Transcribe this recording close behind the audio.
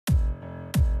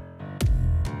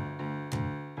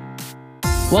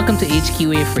Welcome to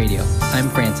HQAF Radio. I'm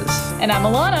Francis. And I'm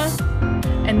Alana.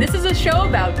 And this is a show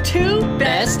about two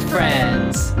best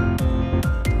friends.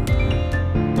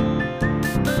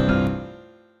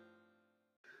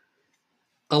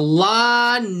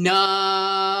 Alana!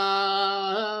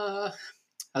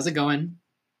 How's it going?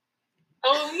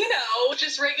 Oh,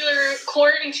 just regular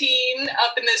quarantine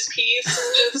up in this piece.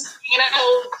 Just,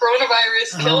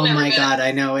 coronavirus killing everything. Oh my God,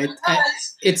 I know.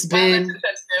 It's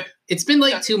been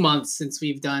like 2 months since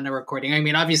we've done a recording. I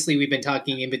mean, obviously we've been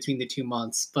talking in between the 2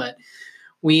 months, but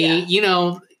we,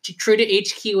 true to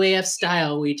HQAF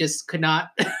style, we just could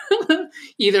not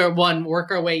either one,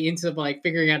 work our way into like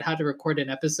figuring out how to record an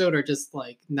episode or just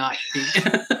like not be.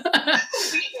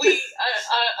 we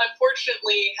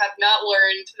unfortunately have not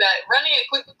learned that running a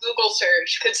quick Google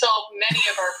search could solve many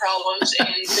of our problems in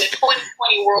the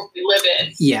 2020 world we live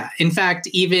in. Yeah. In fact,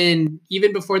 even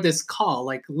before this call,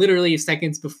 like literally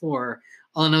seconds before,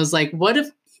 Alana was like, what if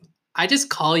I just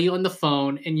call you on the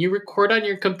phone and you record on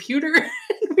your computer?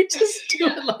 We just do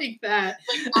it like that.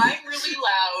 Like, I'm really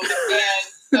loud, and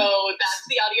so that's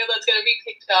the audio that's going to be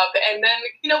picked up, and then,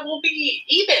 we'll be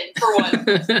even for once.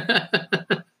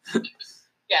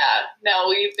 Yeah, no,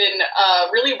 we've been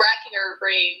really racking our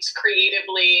brains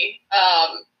creatively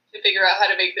to figure out how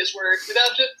to make this work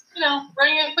without just,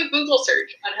 running a quick Google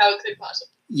search on how it could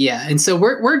possibly. Yeah, and so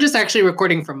we're just actually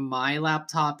recording from my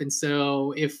laptop, and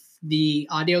so if the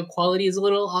audio quality is a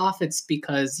little off, it's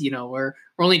because, we're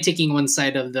only taking one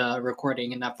side of the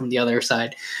recording and not from the other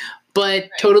side. But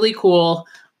right. Totally cool.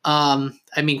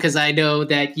 Because I know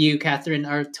that you, Catherine,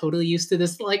 are totally used to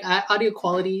this like audio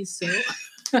quality, so...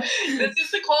 This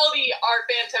is the quality our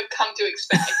fans have come to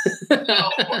expect. So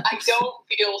I don't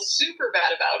feel super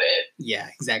bad about it. Yeah,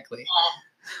 exactly.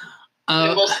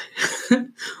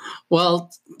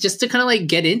 Well, just to kind of like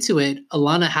get into it,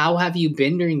 Alana, how have you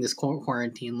been during this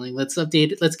quarantine? Like, let's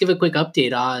give a quick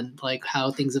update on like how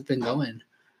things have been going.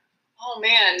 Oh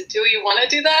man, do we want to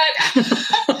do that? I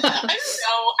don't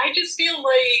know. I just feel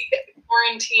like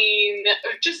quarantine,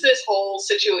 or just this whole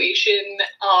situation,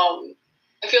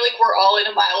 I feel like we're all in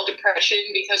a mild depression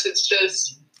because it's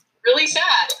just really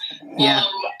sad. Yeah.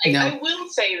 I will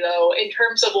say, though, in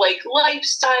terms of like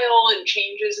lifestyle and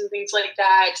changes and things like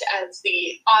that, as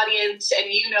the audience, and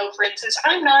for instance,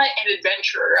 I'm not an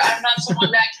adventurer. I'm not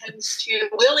someone that tends to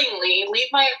willingly leave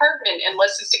my apartment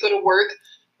unless it's to go to work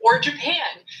or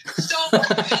Japan. So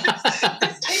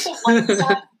this type of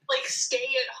lifestyle, like stay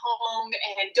at home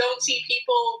and don't see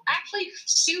people, actually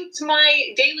suits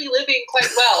my daily living quite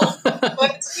well.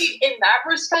 But see, in that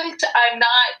respect, I'm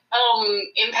not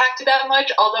impacted that much,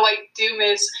 although I do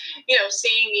miss,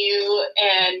 seeing you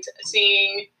and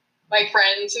seeing my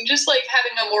friends and just like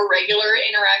having a more regular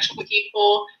interaction with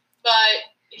people. But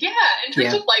yeah, in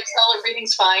terms of lifestyle,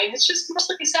 everything's fine. It's just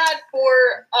mostly sad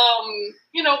for,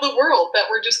 the world that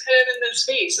we're just kind of in this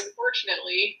space,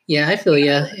 unfortunately. Yeah, I feel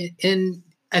you. And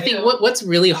I think what's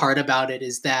really hard about it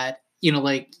is that,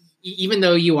 like, even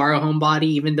though you are a homebody,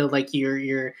 even though like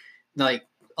you're like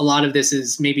a lot of this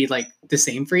is maybe like the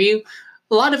same for you,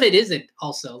 a lot of it isn't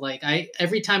also. Like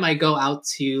every time I go out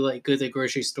to like go to the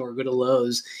grocery store, go to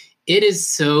Lowe's, it is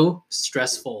so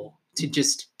stressful to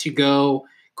go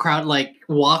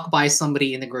walk by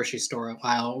somebody in the grocery store a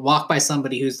while, walk by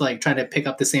somebody who's like trying to pick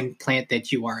up the same plant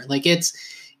that you are. Like it's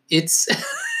the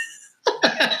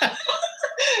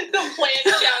plant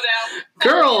shout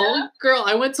out. Girl,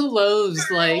 I went to Lowe's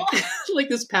like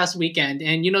this past weekend,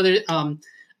 and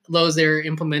Lowe's, they're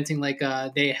implementing like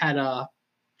they had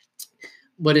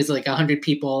 100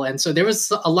 people, and so there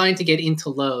was a line to get into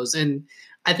Lowe's, and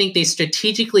I think they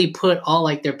strategically put all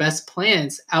like their best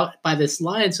plants out by this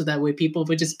line so that way people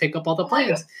would just pick up all the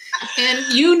plants. And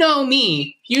you know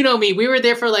me, we were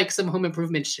there for like some home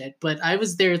improvement shit, but I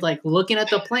was there like looking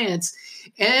at the plants,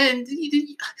 and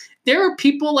there were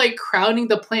people like crowding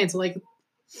the plants, like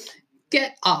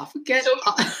get off. Say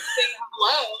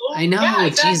hello. I know, yeah,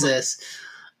 exactly. Jesus.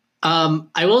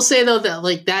 I will say though that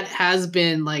like that has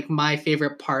been like my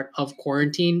favorite part of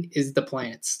quarantine is the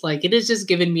plants. Like it has just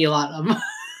given me a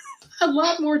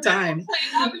lot more time.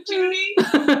 Opportunity.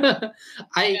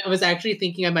 I was actually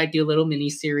thinking I might do a little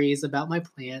mini series about my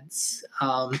plants.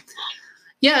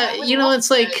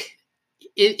 It's like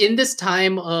in this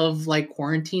time of like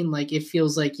quarantine, like it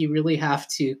feels like you really have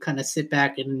to kind of sit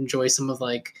back and enjoy some of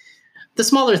like the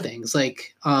smaller things.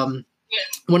 Like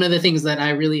one of the things that I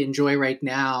really enjoy right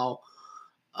now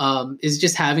is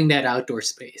just having that outdoor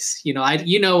space. What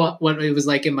it was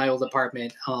like in my old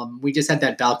apartment. We just had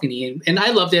that balcony, and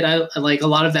I loved it. I like a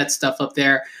lot of that stuff up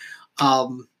there.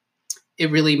 It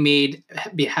really made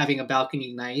having a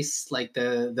balcony nice. Like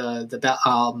the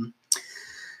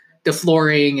the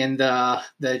flooring and the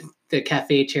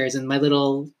cafe chairs and my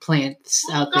little plants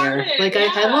out there. Like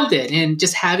I loved it, and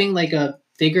just having like a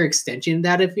bigger extension of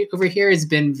that over here has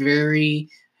been very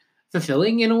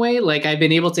fulfilling in a way. Like I've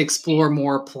been able to explore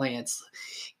more plants,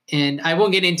 and I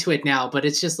won't get into it now, but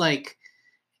it's just like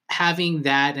having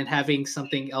that and having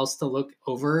something else to look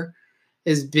over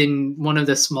has been one of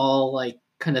the small like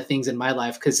kind of things in my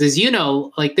life. Because as you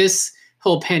know, like this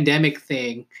whole pandemic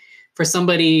thing, for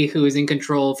somebody who is in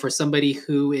control, for somebody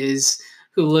who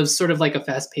lives sort of like a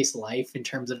fast-paced life in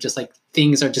terms of just like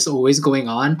things are just always going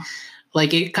on,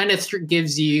 like it kind of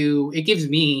gives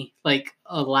me like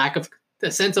a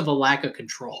sense of a lack of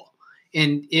control.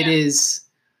 And it is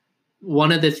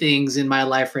one of the things in my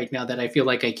life right now that I feel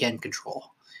like I can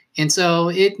control. And so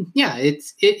it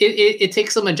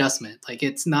takes some adjustment. Like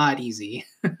it's not easy.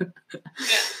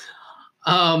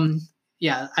 I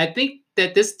think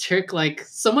that this took like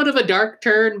somewhat of a dark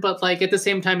turn, but like at the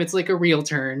same time, it's like a real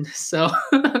turn. So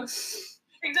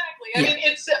exactly. I mean,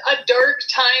 it's a dark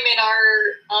time in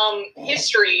our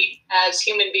history as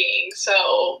human beings.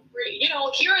 So, you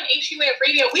know, here on HUAF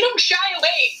Radio, we don't shy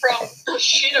away from the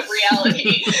shit of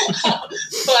reality.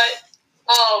 But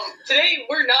today,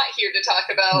 we're not here to talk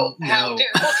about how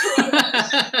terrible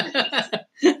coronavirus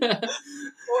is,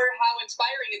 or how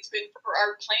inspiring it's been for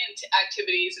our plant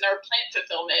activities and our plant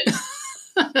fulfillment.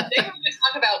 Today, we're going to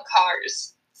talk about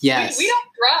cars. Yes. We don't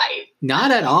drive.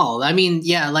 Not at all. I mean,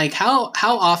 yeah, like how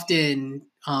often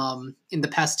in the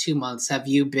past 2 months have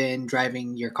you been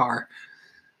driving your car?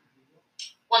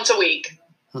 Once a week.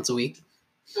 Once a week?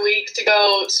 A week to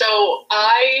go. So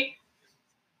I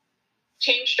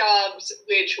changed jobs,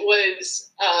 which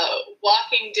was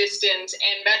walking distance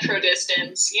and metro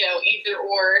distance, you know, either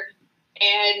or.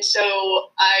 And so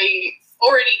I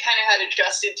already kind of had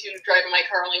adjusted to driving my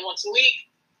car only once a week.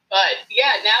 But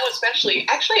yeah, now especially,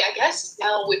 actually, I guess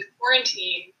now with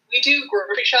quarantine, we do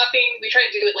grocery shopping. We try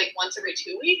to do it like once every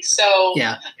 2 weeks. So,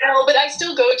 yeah. You know, but I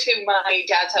still go to my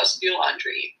dad's house to do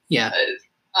laundry. Yeah. Because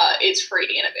it's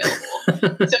free and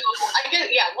available. So I get,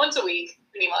 once a week,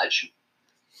 pretty much.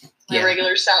 My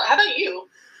regular style. How about you?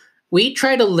 We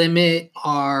try to limit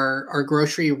our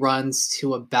grocery runs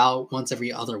to about once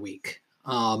every other week.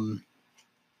 And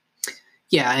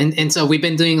so we've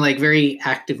been doing like very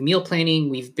active meal planning.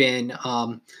 We've been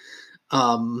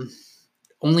only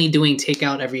doing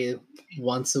takeout every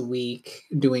once a week,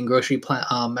 doing grocery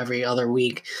every other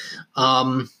week.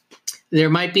 There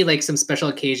might be like some special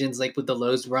occasions like with the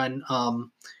Lowe's run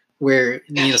where,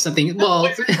 you know, something, well,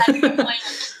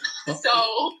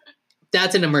 so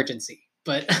that's an emergency,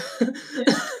 but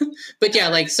yeah,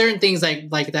 like certain things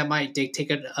like that might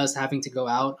dictate us having to go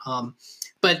out.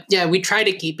 But yeah, we try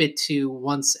to keep it to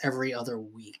once every other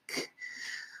week.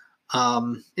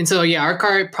 And so, yeah, our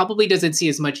car probably doesn't see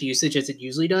as much usage as it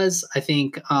usually does. I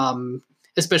think,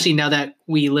 especially now that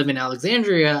we live in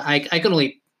Alexandria, I can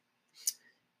only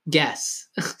guess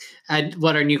at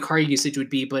what our new car usage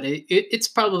would be, but it's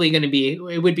probably going to be,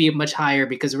 it would be much higher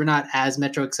because we're not as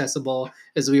metro accessible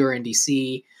as we were in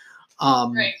DC.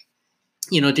 Right.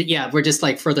 You know, we're just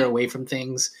like further away from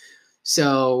things.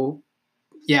 So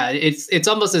yeah, it's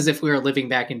almost as if we were living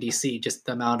back in DC, just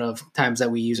the amount of times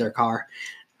that we use our car.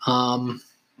 And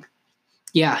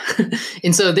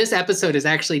so this episode is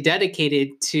actually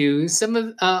dedicated to some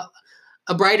of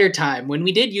a brighter time when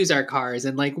we did use our cars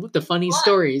and like the funny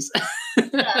stories. We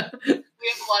have a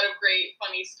lot of great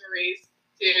funny stories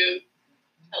to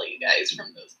tell you guys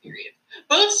from those periods.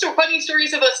 Both funny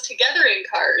stories of us together in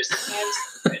cars.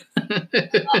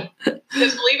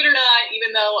 Because believe it or not,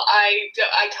 even though I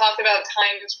talk about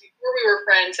times before we were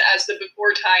friends as the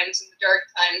before times and the dark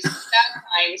times, and the bad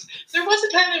times, there was a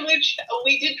time in which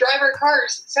we did drive our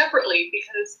cars separately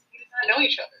because we did not know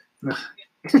each other.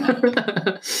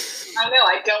 I know.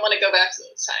 I don't want to go back to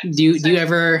those times.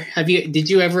 Did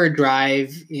you ever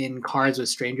drive in cars with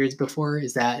strangers before?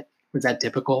 Was that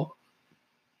typical?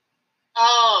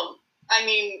 I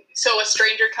mean, so a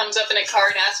stranger comes up in a car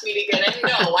and asks me to get in?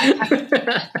 No, I haven't done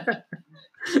that.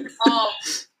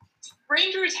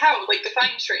 Strangers, how? Like,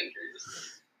 define strangers.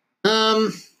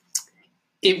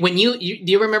 Do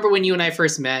you remember when you and I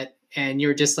first met and you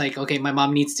were just like, okay, my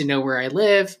mom needs to know where I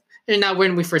live? And not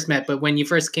when we first met, but when you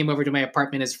first came over to my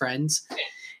apartment as friends,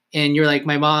 and you're like,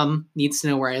 my mom needs to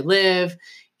know where I live,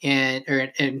 and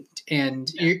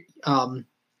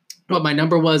what my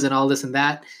number was and all this and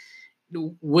that.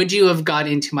 Would you have got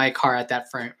into my car at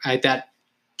that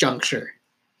juncture?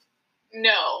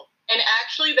 No. And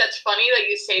actually, that's funny that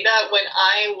you say that. When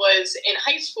I was in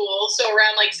high school, so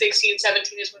around like 16,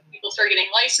 17 is when people started getting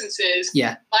licenses.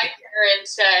 Yeah. My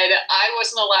parents said I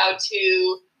wasn't allowed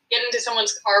to get into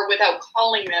someone's car without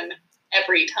calling them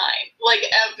every time. Like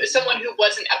someone who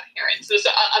wasn't a parent. So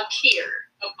a peer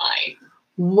of mine.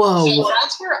 Whoa. So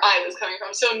that's where I was coming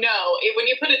from. So no, when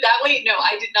you put it that way, no,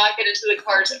 I did not get into the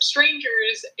cars of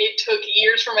strangers. It took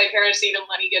years for my parents to even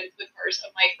let me get into the cars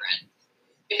of my friends.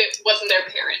 If it wasn't their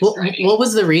parents driving. What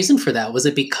was the reason for that? Was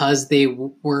it because they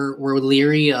were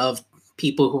leery of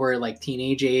people who were like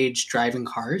teenage age driving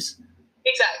cars?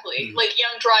 Exactly. Like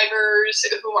young drivers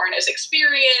who aren't as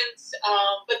experienced.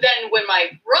 But then when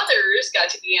my brothers got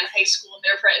to be in high school and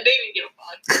their friends, they didn't give a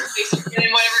fuck. They said, get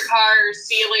in whatever car,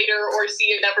 see you later, or see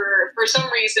you never. For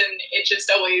some reason, it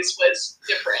just always was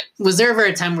different. Was there ever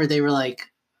a time where they were like,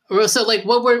 so like,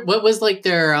 what was like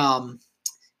their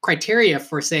criteria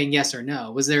for saying yes or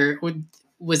no? Was it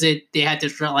they had to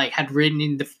like had ridden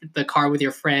in the car with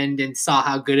your friend and saw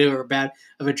how good or bad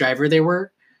of a driver they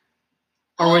were?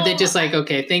 Or were they just like,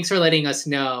 okay, thanks for letting us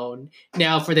know.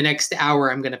 Now for the next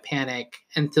hour, I'm going to panic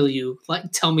until you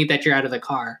like tell me that you're out of the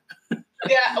car.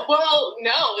 Yeah, well,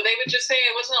 no, they would just say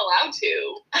I wasn't allowed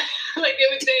to. Like they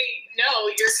would say, no,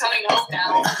 you're coming home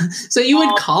now. So you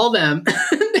would call them.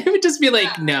 They would just be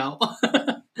like, no.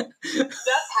 That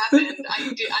happened. I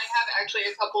have actually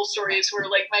a couple stories where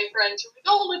like my friends were like,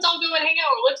 oh, let's all go and hang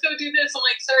out, or let's go do this. I'm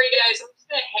like, sorry guys, I'm just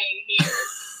going to hang here.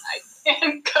 I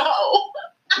can't go.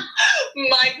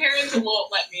 My parents won't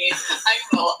let me. I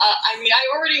will. I mean, I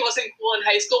already wasn't cool in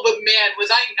high school, but man, was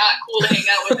I not cool to hang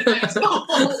out with in high school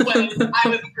when I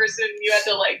was the person you had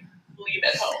to like leave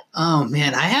at home. Oh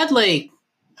man, I had like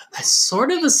a sort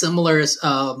of a similar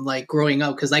like growing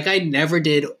up because like I never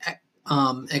did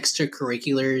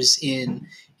extracurriculars in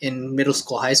middle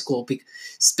school, high school,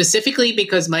 specifically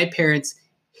because my parents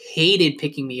hated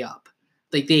picking me up.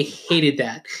 Like they hated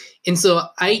that. And so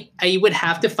I would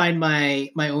have to find my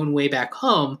own way back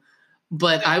home,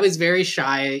 but I was very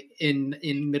shy in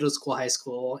middle school, high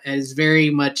school, as very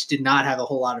much did not have a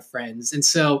whole lot of friends. And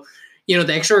so, you know,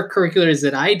 the extracurriculars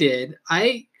that I did,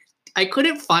 I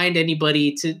couldn't find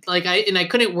anybody to like, I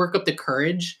couldn't work up the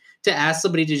courage to ask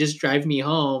somebody to just drive me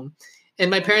home. And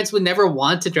my parents would never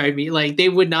want to drive me. Like they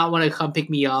would not want to come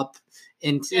pick me up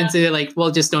and say like,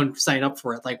 well, just don't sign up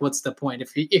for it. Like, what's the point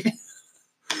if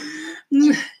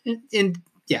and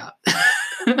yeah.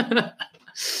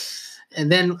 And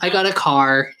then I got a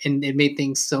car and it made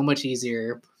things so much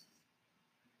easier.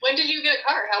 When did you get a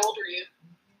car? How old were you?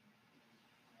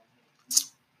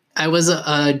 I was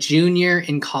a junior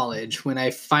in college when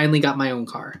I finally got my own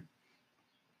car.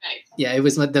 Nice. Yeah, it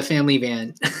was the family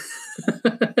van.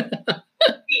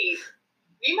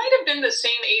 We might have been the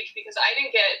same age because I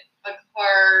didn't get a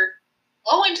car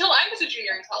until I was a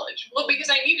junior in college. Well, because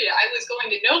I needed it. I was going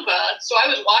to Nova, so I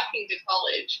was walking to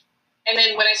college. And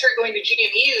then when I started going to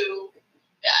GMU,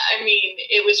 I mean,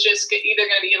 it was just either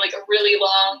going to be like a really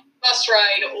long bus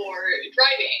ride or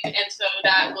driving. And so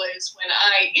that was when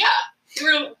we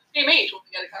were the same age when we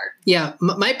got a car. Yeah,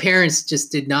 my parents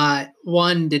just did not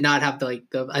have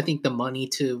the money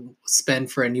to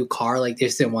spend for a new car. Like they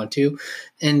just didn't want to.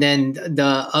 And then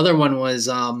the other one was,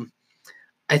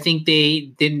 I think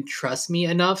they didn't trust me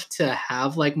enough to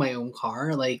have like my own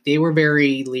car. Like they were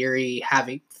very leery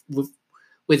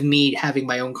with me having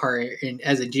my own car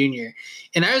as a junior.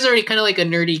 And I was already kind of like a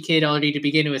nerdy kid already to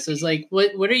begin with. So it's like,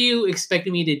 what are you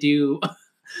expecting me to do?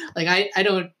 Like, I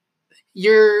don't,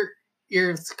 you're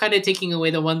kind of taking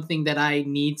away the one thing that I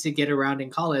need to get around in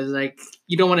college. Like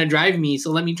you don't want to drive me,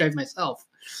 so let me drive myself.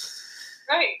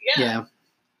 Right. Yeah.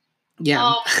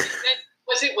 Yeah.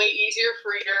 Was it way easier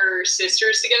for your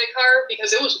sisters to get a car?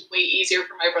 Because it was way easier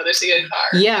for my brothers to get a car.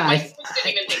 Yeah. My sisters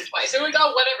didn't even think twice. They were like,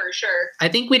 oh, whatever, sure. I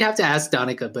think we'd have to ask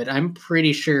Donica, but I'm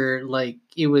pretty sure like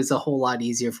it was a whole lot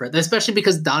easier for her, especially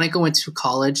because Donica went to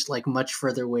college like much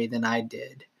further away than I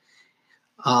did.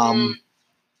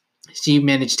 She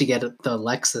managed to get the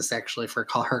Lexus actually for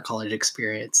her college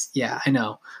experience. Yeah, I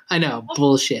know.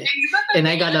 Bullshit. And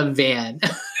I got a van.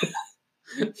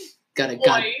 I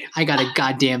got a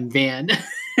goddamn van.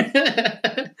 What kind of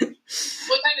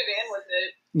van was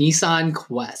it? Nissan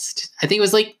Quest. I think it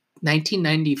was like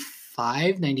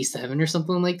 1995, 97 or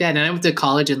something like that. And I went to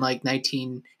college in like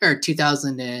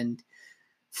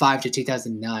 2005 to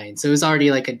 2009. So it was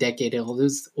already like a decade old. It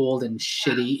was old and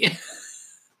shitty.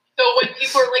 So when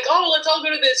people were like, oh, let's all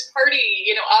go to this party,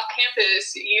 off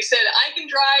campus, you said, I can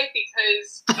drive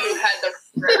because you had the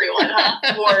for everyone,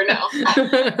 huh? Or no?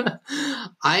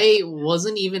 I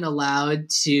wasn't even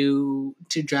allowed to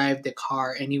drive the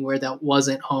car anywhere that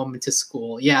wasn't home to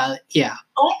school. Yeah.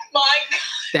 Oh my God.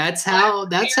 That's how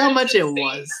much it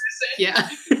was. Person. Yeah.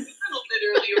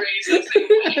 Literally raised the same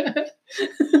way.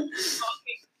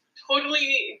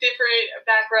 Totally different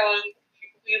background.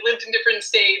 We lived lived in different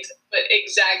states, but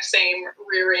exact same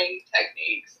rearing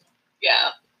techniques.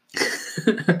 Yeah.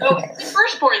 So it's a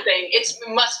firstborn thing. It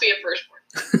must be a firstborn.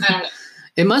 I don't know.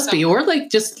 It must be, or like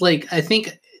just like I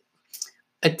think.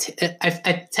 I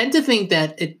tend to think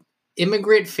that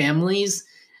immigrant families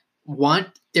want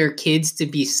their kids to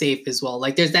be safe as well.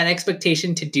 Like there's that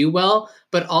expectation to do well,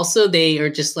 but also they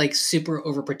are just like super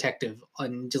overprotective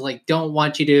and just like don't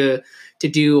want you to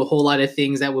do a whole lot of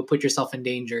things that would put yourself in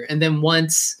danger. And then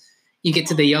once you get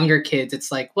to the younger kids,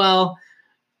 it's like, well,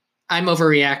 I'm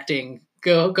overreacting.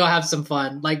 Go have some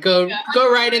fun. Like go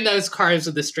ride in those cars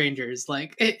with the strangers.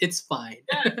 Like it's fine.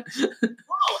 Yeah.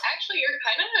 Well, actually, you're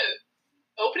kind of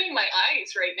opening my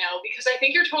eyes right now, because I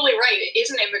think you're totally right. It is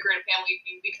an immigrant family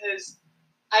thing, because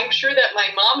I'm sure that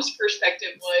my mom's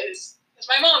perspective was, because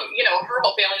my mom, her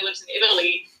whole family lives in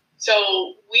Italy, so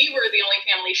we were the only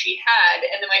family she had,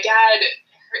 and then my dad,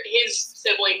 his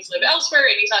siblings live elsewhere,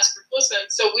 and he's not super close to them,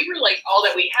 so we were like all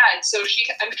that we had. So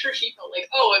I'm sure she felt like,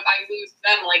 oh, if I lose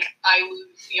them, like I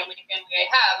lose the only family I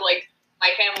have. Like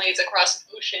my family is across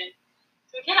the ocean.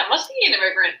 So yeah, it must be an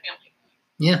immigrant family.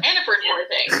 Yeah. And a firstborn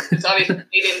thing, because obviously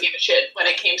they didn't give a shit when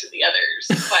it came to the others,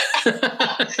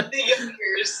 but the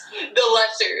youngers, the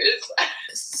lessers.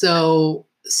 So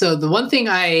the one thing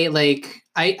I like,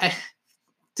 I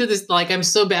to this, like, I'm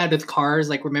so bad with cars,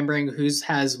 like remembering who's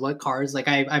has what cars. Like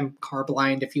I'm car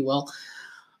blind, if you will.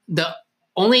 The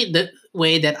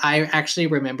way that I actually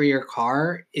remember your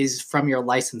car is from your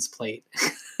license plate,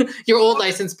 your old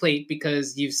license plate,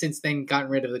 because you've since then gotten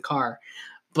rid of the car.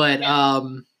 But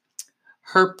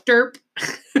Herp derp.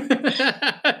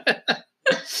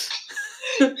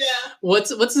 Yeah. What's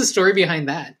the story behind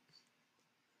that?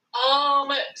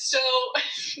 So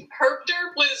Herp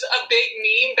derp was a big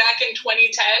meme back in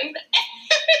 2010.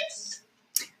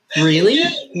 Really?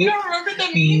 You don't remember the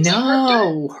memes?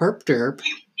 No, Herp derp.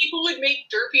 People would make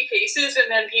derpy faces,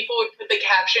 and then people would put the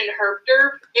caption Herp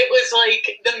derp. It was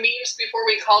like the memes before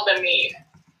we called them meme.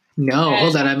 No,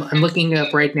 hold on. I'm looking it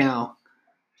up right now.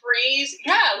 Freeze,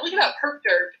 yeah, look it up, Herp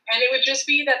derp. And it would just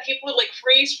be that people would like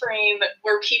freeze frame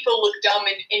where people look dumb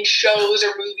in shows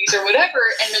or movies or whatever,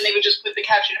 and then they would just put the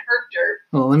caption Herp derp.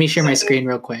 Well, let me share my screen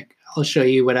real quick. I'll show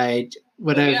you what I've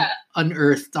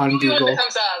unearthed on Google. What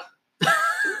comes up.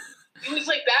 It was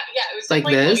like that, yeah. It was like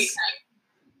this.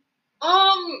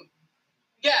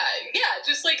 Yeah,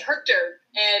 just like Herp derp.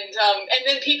 And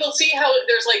then people see how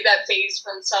there's like that face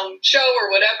from some show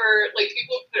or whatever. Like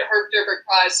people put Herp derp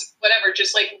across whatever,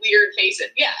 just like weird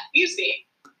faces. Yeah, you see.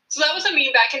 So that was a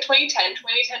meme back in 2010.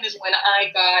 2010 is when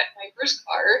I got my first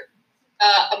car,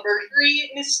 a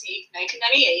Mercury Mystique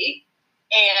 1998.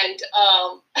 And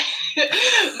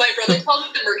my brother called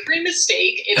it the Mercury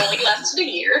Mistake. It only lasted a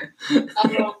year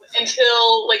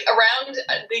until like around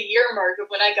the year mark of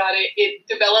when I got it. It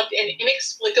developed an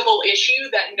inexplicable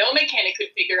issue that no mechanic could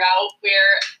figure out.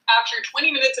 Where after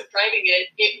 20 minutes of driving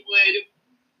it, it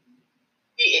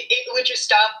would just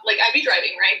stop. Like I'd be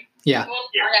driving, right? Yeah.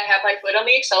 I have my foot on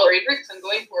the accelerator because I'm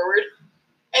going forward.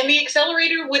 And the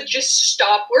accelerator would just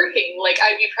stop working. Like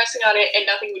I'd be pressing on it and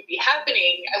nothing would be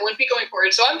happening. I wouldn't be going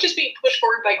forward. So I'm just being pushed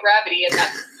forward by gravity.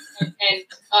 And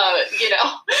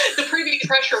the previous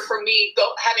pressure from me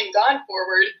having gone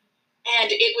forward, and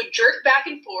it would jerk back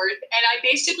and forth. And I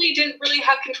basically didn't really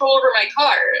have control over my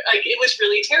car. Like it was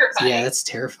really terrifying. Yeah, that's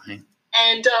terrifying.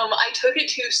 And I took it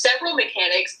to several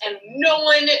mechanics, and no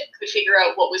one could figure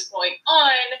out what was going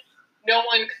on. No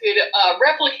one could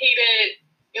replicate it.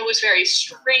 It was very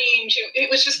strange. It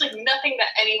was just like nothing that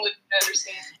anyone could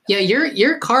understand. Yeah,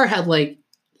 your car had like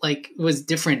was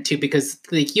different too, because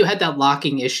like you had that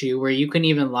locking issue where you couldn't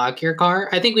even lock your car.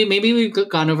 I think we've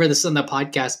gone over this on the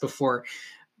podcast before,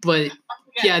 but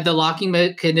yeah, the locking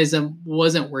mechanism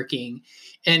wasn't working.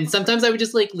 And sometimes I would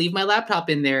just like leave my laptop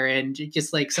in there and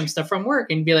just like some stuff from work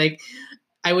and be like,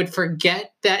 I would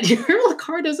forget that your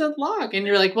car doesn't lock. And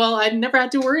you're like, well, I never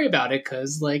had to worry about it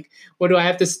because like, what do I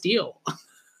have to steal?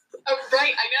 Oh,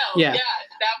 right, I know. Yeah,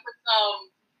 that was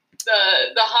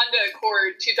the Honda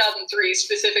Accord 2003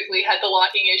 specifically had the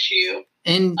locking issue.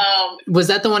 And was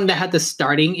that the one that had the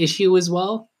starting issue as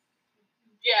well?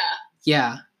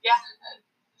 Yeah.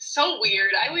 So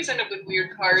weird. I always end up with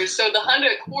weird cars. So the Honda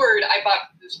Accord I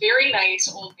bought from this very nice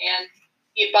old man.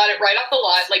 He had bought it right off the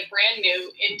lot, like brand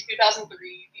new, in 2003.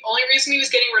 The only reason he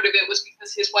was getting rid of it was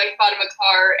because his wife bought him a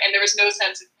car, and there was no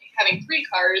sense in having 3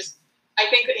 cars. I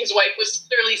think that his wife was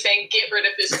clearly saying, get rid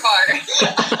of this car,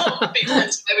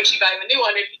 because why would she buy him a new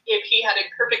one if he had it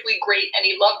perfectly great and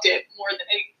he loved it more than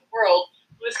anything in the world?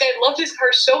 Well, this guy loved his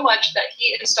car so much that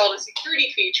he installed a security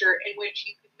feature in which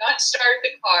you could not start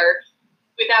the car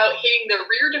without hitting the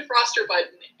rear defroster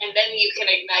button, and then you can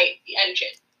ignite the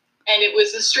engine. And it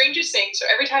was the strangest thing. So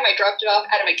every time I dropped it off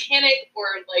at a mechanic or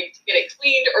like to get it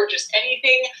cleaned or just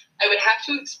anything, I would have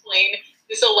to explain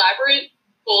this elaborate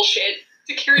bullshit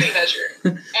security measure.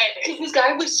 And this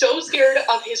guy was so scared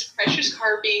of his precious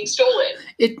car being stolen.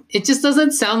 It just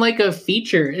doesn't sound like a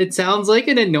feature. It sounds like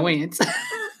an annoyance.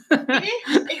 It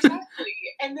is, exactly.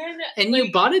 And then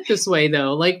you bought it this way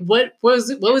though. Like what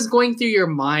was going through your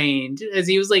mind as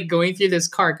he was like going through this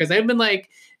car? Because I've been like,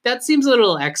 that seems a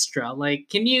little extra. Like,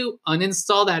 can you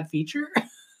uninstall that feature?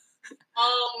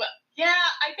 Yeah,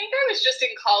 I think I was just in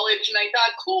college and I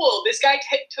thought, cool, this guy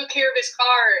took care of his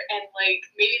car and like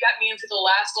maybe that means it'll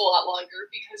last a lot longer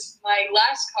because my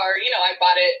last car, I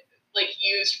bought it like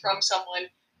used from someone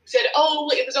who said, oh,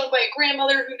 it was owned by a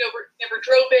grandmother who never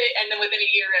drove it, and then within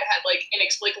a year it had like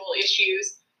inexplicable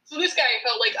issues. So this guy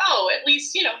felt like, oh, at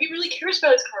least, he really cares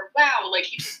about his car. Wow, like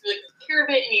he took really good care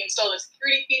of it and he installed a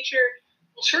security feature.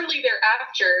 Well, shortly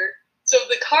thereafter, so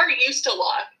the car used to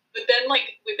lock. But then,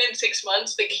 like, within 6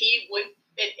 months, the key wouldn't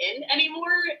fit in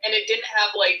anymore, and it didn't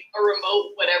have, like, a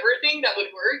remote whatever thing that would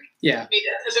work. Yeah.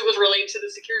 Because it was related to the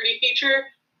security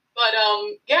feature. But,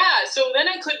 yeah, so then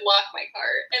I couldn't lock my car.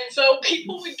 And so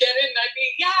people would get in, and I'd be,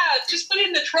 yeah, just put it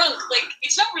in the trunk. Like,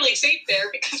 it's not really safe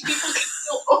there because people can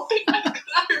still open my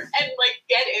car and, like,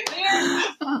 get in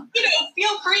there.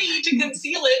 Feel free to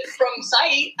conceal it from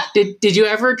sight. Did you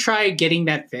ever try getting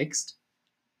that fixed?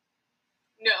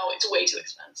 No, it's way too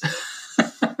expensive.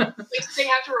 They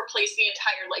have to replace the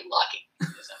entire locking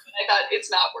system, and I thought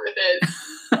it's not worth it.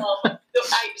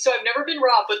 So I've never been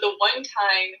robbed, but the one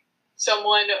time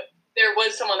there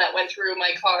was someone that went through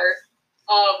my car,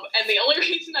 and the only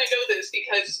reason I know this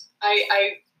because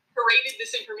I paraded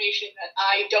this information that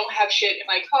I don't have shit in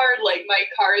my car. Like my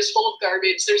car is full of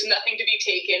garbage. There's nothing to be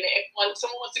taken. If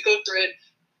someone wants to go through it,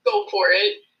 go for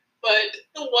it. But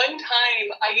the one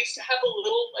time I used to have a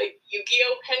little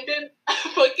Yu-Gi-Oh pendant,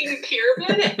 fucking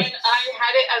pyramid, and I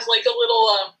had it as like a little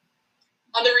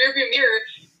on the rearview mirror.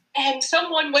 And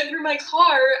someone went through my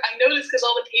car. I noticed because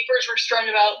all the papers were strung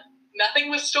about. Nothing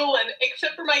was stolen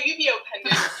except for my Yu-Gi-Oh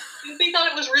pendant. They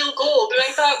thought it was real gold, and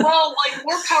I thought, well,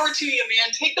 more power to you,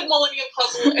 man. Take the Millennium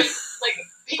Puzzle and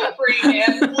be free,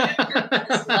 man.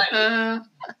 So that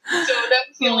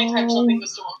was the only time something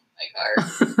was stolen from my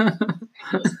car.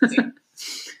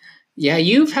 Yeah,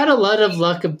 you've had a lot of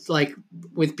luck of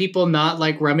with people not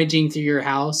rummaging through your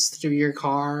house, through your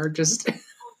car, just. Yeah,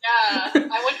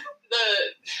 I went through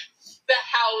the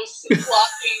house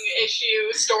locking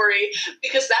issue story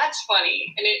because that's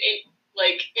funny and it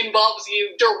involves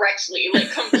you directly,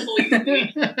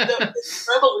 completely. The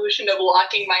revolution of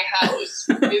locking my house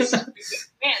is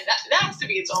man, that has to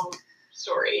be its own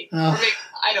story.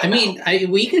 I mean,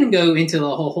 we can go into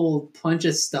the whole bunch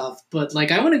of stuff, but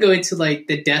I want to go into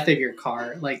the death of your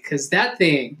car, because that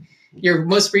thing, your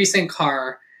most recent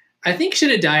car, I think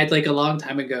should have died a long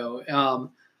time ago.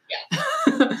 Yeah.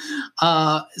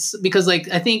 Because I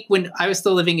think when I was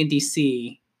still living in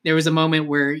DC, there was a moment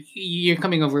where you're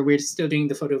coming over. We're still doing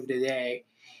the photo of the day.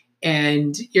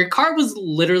 And your car was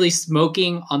literally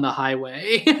smoking on the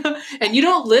highway. And you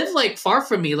don't live far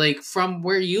from me. From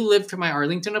where you lived to my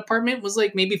Arlington apartment was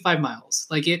maybe 5 miles.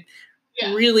 It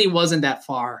really wasn't that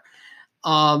far.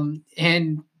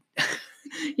 And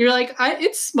you're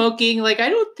it's smoking. I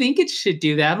don't think it should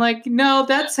do that. I'm no,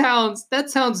 that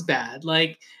sounds bad.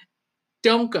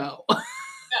 Don't go.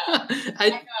 Yeah,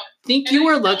 I think you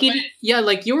were lucky.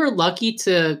 You were lucky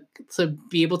to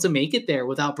be able to make it there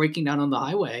without breaking down on the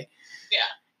highway.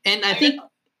 Yeah. And I think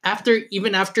after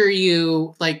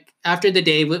you after the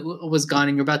day was gone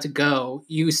and you're about to go,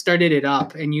 you started it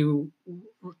up and you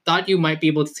thought you might be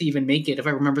able to even make it, if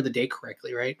I remember the day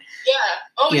correctly, right? Yeah.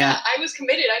 Oh yeah. I was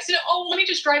committed. I said, "Oh, let me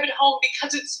just drive it home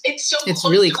because it's so it's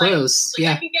close." Really close.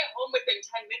 I can get home within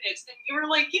 10 minutes. And you were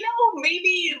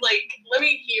maybe let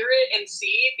me hear it and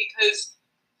see because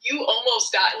you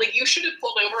almost died. You should have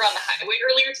pulled over on the highway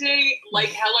earlier today.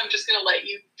 Hell, I'm just gonna let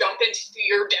you jump into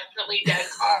your definitely dead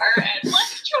car and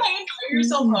try and drive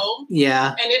yourself home.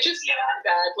 Yeah. And it just got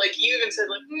bad. You even said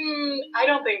I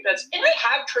don't think that's. And I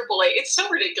have AAA. It's so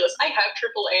ridiculous. I have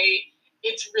AAA.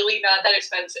 It's really not that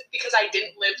expensive because I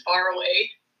didn't live far away.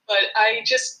 But I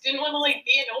just didn't want to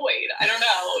be annoyed. I don't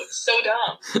know. It's so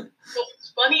dumb.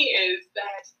 What's funny is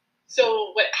that.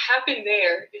 So what happened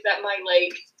there is that my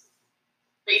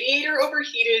radiator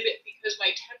overheated because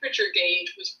my temperature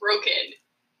gauge was broken,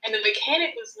 and the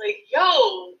mechanic was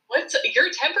yo, what's your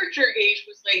temperature gauge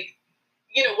was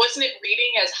wasn't it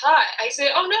reading as hot? I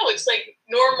said, oh no, it's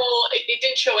normal. It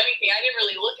didn't show anything. I didn't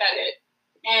really look at it.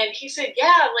 And he said,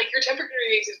 yeah, your temperature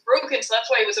gauge is broken, so that's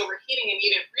why it was overheating and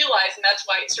you didn't realize, and that's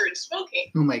why it started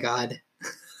smoking. Oh my God.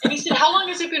 And he said, how long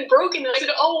has it been broken? And I said,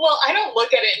 oh, well, I don't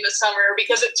look at it in the summer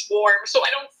because it's warm, so I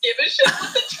don't give a shit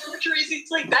what the temperature is.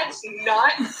 It's like,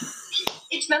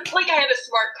 it's meant like I had a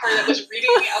smart car that was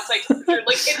reading the outside temperature.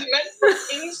 Like, it's meant for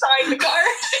inside the car.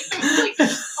 Like,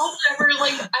 I'll never,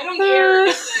 like, I don't care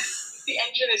if the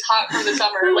engine is hot from the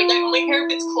summer. Like, I only care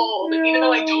if it's cold, even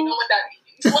though I don't know what that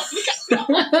means. Like,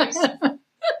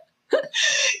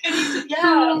 and he said,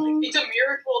 yeah, it's a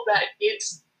miracle that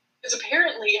it's, because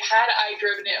apparently, had I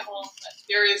driven it home,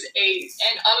 there is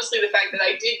and honestly, the fact that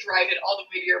I did drive it all the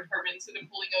way to your apartment instead of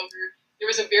pulling over, there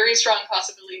was a very strong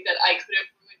possibility that I could have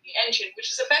ruined the engine, which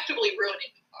is effectively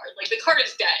ruining the car. Like, the car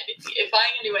is dead. If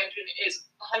buying a new engine is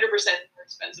 100% more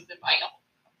expensive than buying a whole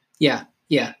car. Yeah.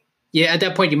 At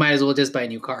that point, you might as well just buy a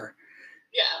new car.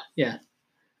 Yeah.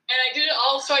 And I did it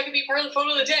all so I could be part of the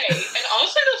photo of the day. And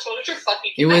honestly, those photos are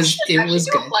fucking good. It was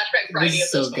good. Flashback Friday it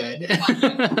was so good.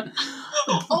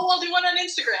 I'll do one on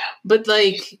Instagram. But,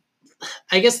 like,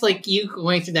 I guess, like, you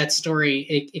going through that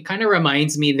story, it kind of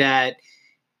reminds me that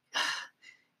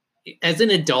as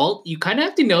an adult, you kind of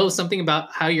have to know something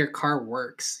about how your car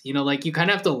works. You know, like, you kind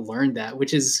of have to learn that,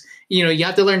 which is, you know, you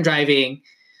have to learn driving,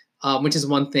 which is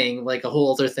one thing, like a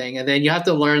whole other thing. And then you have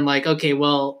to learn, like, okay,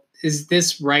 well, is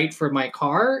this right for my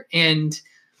car? And,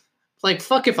 like,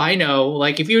 fuck if I know.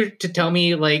 Like, if you were to tell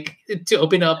me, like, to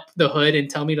open up the hood and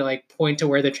tell me to, like, point to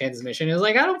where the transmission is,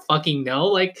 like, I don't fucking know.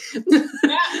 Like,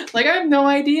 like, I have no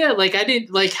idea. Like, I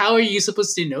didn't, like, how are you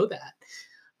supposed to know that?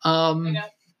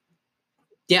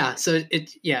 Yeah. So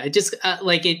it just,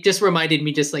 like, it just reminded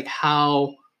me just, like,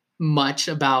 how much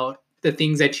about the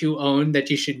things that you own that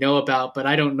you should know about, but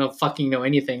I don't fucking know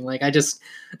anything. Like, I just,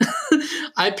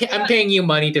 I'm paying you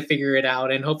money to figure it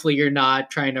out, and hopefully you're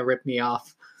not trying to rip me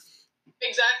off.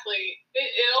 Exactly.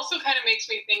 It also kind of makes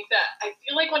me think that I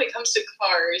feel like when it comes to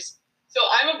cars, so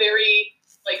I'm a very,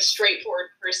 like, straightforward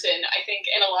person. I think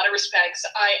in a lot of respects,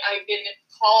 I've been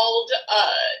called,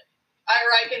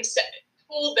 I've been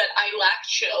told that I lack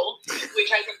chill, which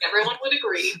I think everyone would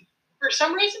agree. For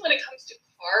some reason, when it comes to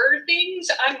car things,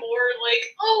 I'm more like,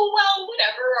 oh, well,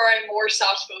 whatever, or I'm more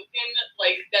soft-spoken,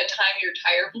 like that time your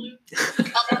tire blew.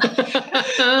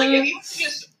 Like, if you want to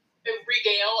just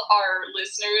regale our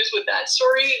listeners with that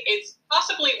story, it's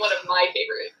possibly one of my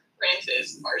favorite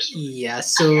Francis car stories. Yeah,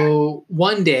 so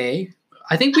one day,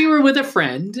 I think we were with a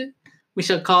friend. We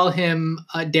shall call him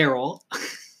Daryl.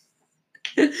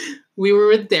 We were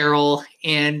with Daryl,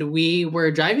 and we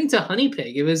were driving to Honey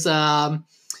Pig. It was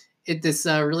this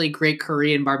really great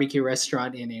Korean barbecue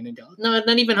restaurant in Annandale. No,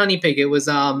 not even Honey Pig. It was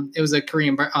a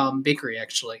Korean bakery,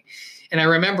 actually. And I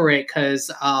remember it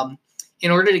because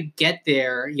in order to get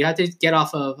there, you have to get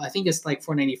off of, I think it's like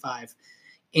 495.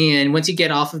 And once you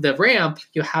get off of the ramp,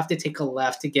 you have to take a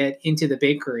left to get into the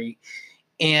bakery.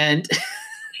 And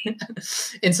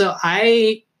and so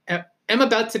I am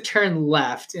about to turn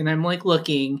left, and I'm, like,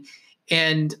 looking,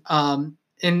 and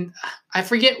I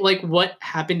forget, like, what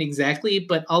happened exactly,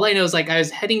 but all I know is, like, I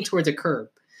was heading towards a curb,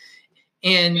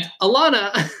 and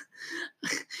Alana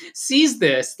sees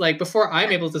this, like, before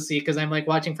I'm able to see it, because I'm, like,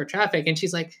 watching for traffic, and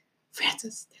she's like,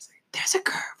 Francis, there's a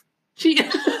curb. She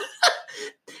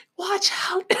watch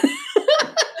out.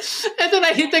 And then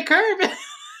I hit the curb.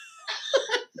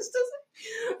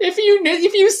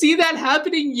 If you see that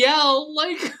happening, yell,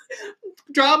 like,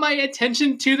 draw my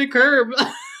attention to the curb.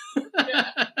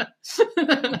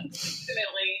 Definitely.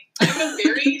 I'm a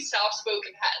very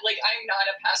soft-spoken, like, I'm not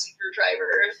a passenger driver.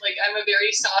 Like, I'm a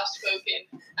very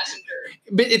soft-spoken passenger.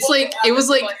 But it's it was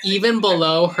like even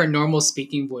below her normal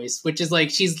speaking voice, which is like,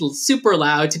 she's super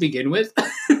loud to begin with.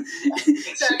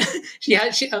 Exactly.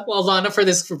 Alana, for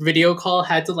this video call,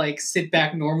 had to, like, sit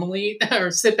back normally, or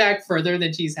sit back further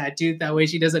than she's had to. That way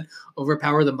she doesn't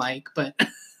overpower the mic. But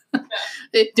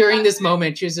during this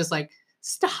moment, she was just like,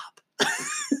 stop.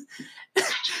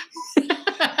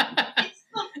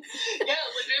 Yeah,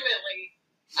 legitimately.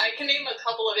 I can name a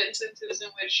couple of instances in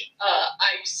which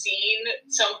I've seen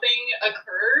something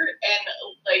occur, and,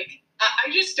 like,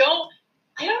 I just don't.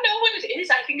 I don't know what it is.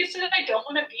 I think it's that I don't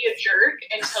want to be a jerk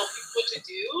and tell people what to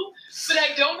do, but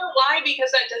I don't know why,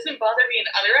 because that doesn't bother me in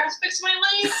other aspects of my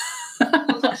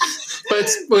life. But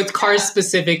with cars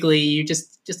specifically, you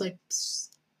just like, psst,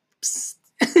 psst.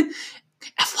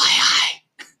 FYI.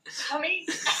 Tommy.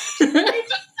 Yeah.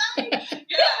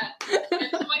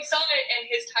 And so I saw it, and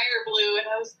his tire blew, and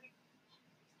I was like,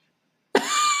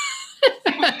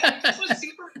 this was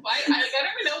super quiet. I don't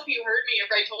even know if you heard me,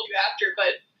 if I told you after,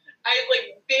 but I,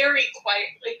 like, very quiet,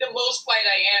 like, the most quiet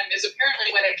I am is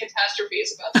apparently when a catastrophe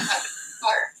is about to happen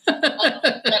in the car.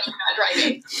 That I'm not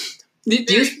driving.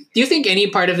 Do you think any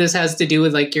part of this has to do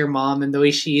with, like, your mom and the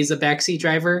way she's a backseat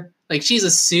driver? Like, she's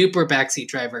a super backseat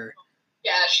driver.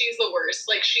 Yeah, she's the worst.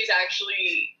 Like, she's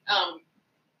actually,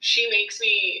 she makes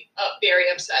me very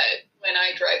upset when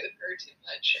I drive with her too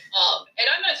much. And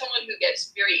I'm not someone who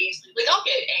gets very easily, like, I'll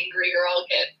get angry or I'll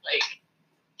get, like,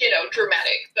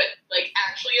 dramatic. But, like,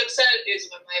 actually upset is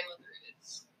when my mother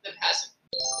is the passive.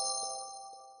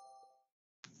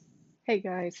 Hey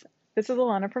guys, this is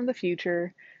Alana from the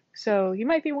future. So you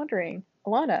might be wondering,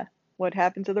 Alana, what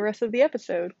happened to the rest of the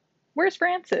episode? Where's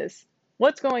Francis?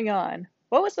 What's going on?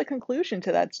 What was the conclusion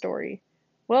to that story?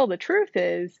 Well, the truth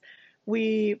is,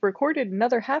 we recorded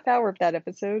another half hour of that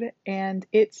episode and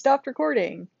it stopped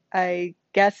recording, I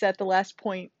guess at the last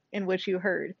point in which you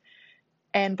heard.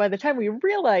 And by the time we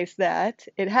realized that,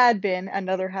 it had been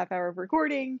another half hour of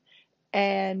recording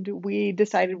and we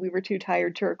decided we were too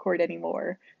tired to record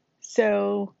anymore.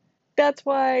 So that's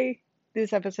why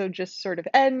this episode just sort of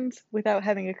ends without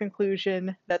having a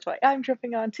conclusion. That's why I'm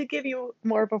jumping on to give you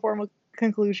more of a formal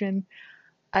conclusion.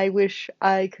 I wish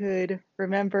I could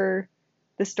remember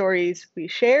the stories we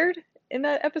shared in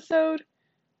that episode.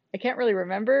 I can't really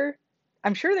remember.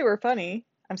 I'm sure they were funny.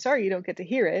 I'm sorry you don't get to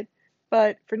hear it.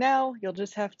 But for now, you'll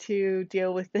just have to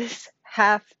deal with this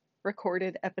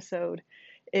half-recorded episode.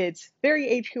 It's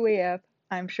very HQAF.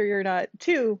 I'm sure you're not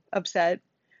too upset.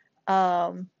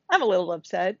 I'm a little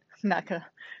upset. Not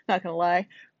gonna lie.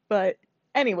 But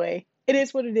anyway, it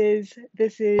is what it is.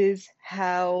 This is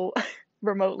how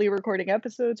remotely recording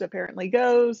episodes apparently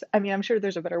goes. I mean, I'm sure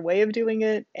there's a better way of doing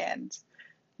it, and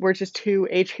we're just too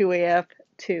HQAF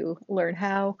to learn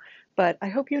how. But I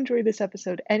hope you enjoyed this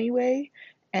episode anyway,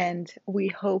 and we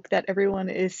hope that everyone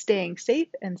is staying safe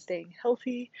and staying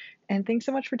healthy. And thanks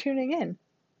so much for tuning in.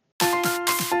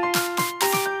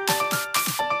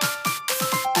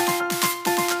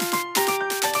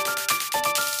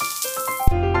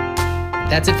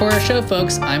 That's it for our show,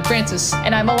 folks. I'm Francis.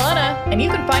 And I'm Alana, and you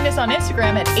can find us on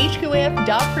Instagram at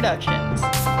hqaf.productions.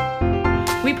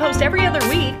 We post every other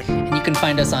week. And you can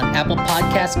find us on Apple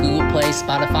Podcasts, Google Play,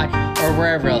 Spotify, or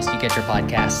wherever else you get your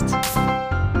podcasts.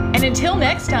 And until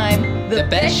next time, The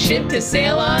best ship to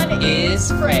sail on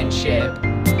is friendship.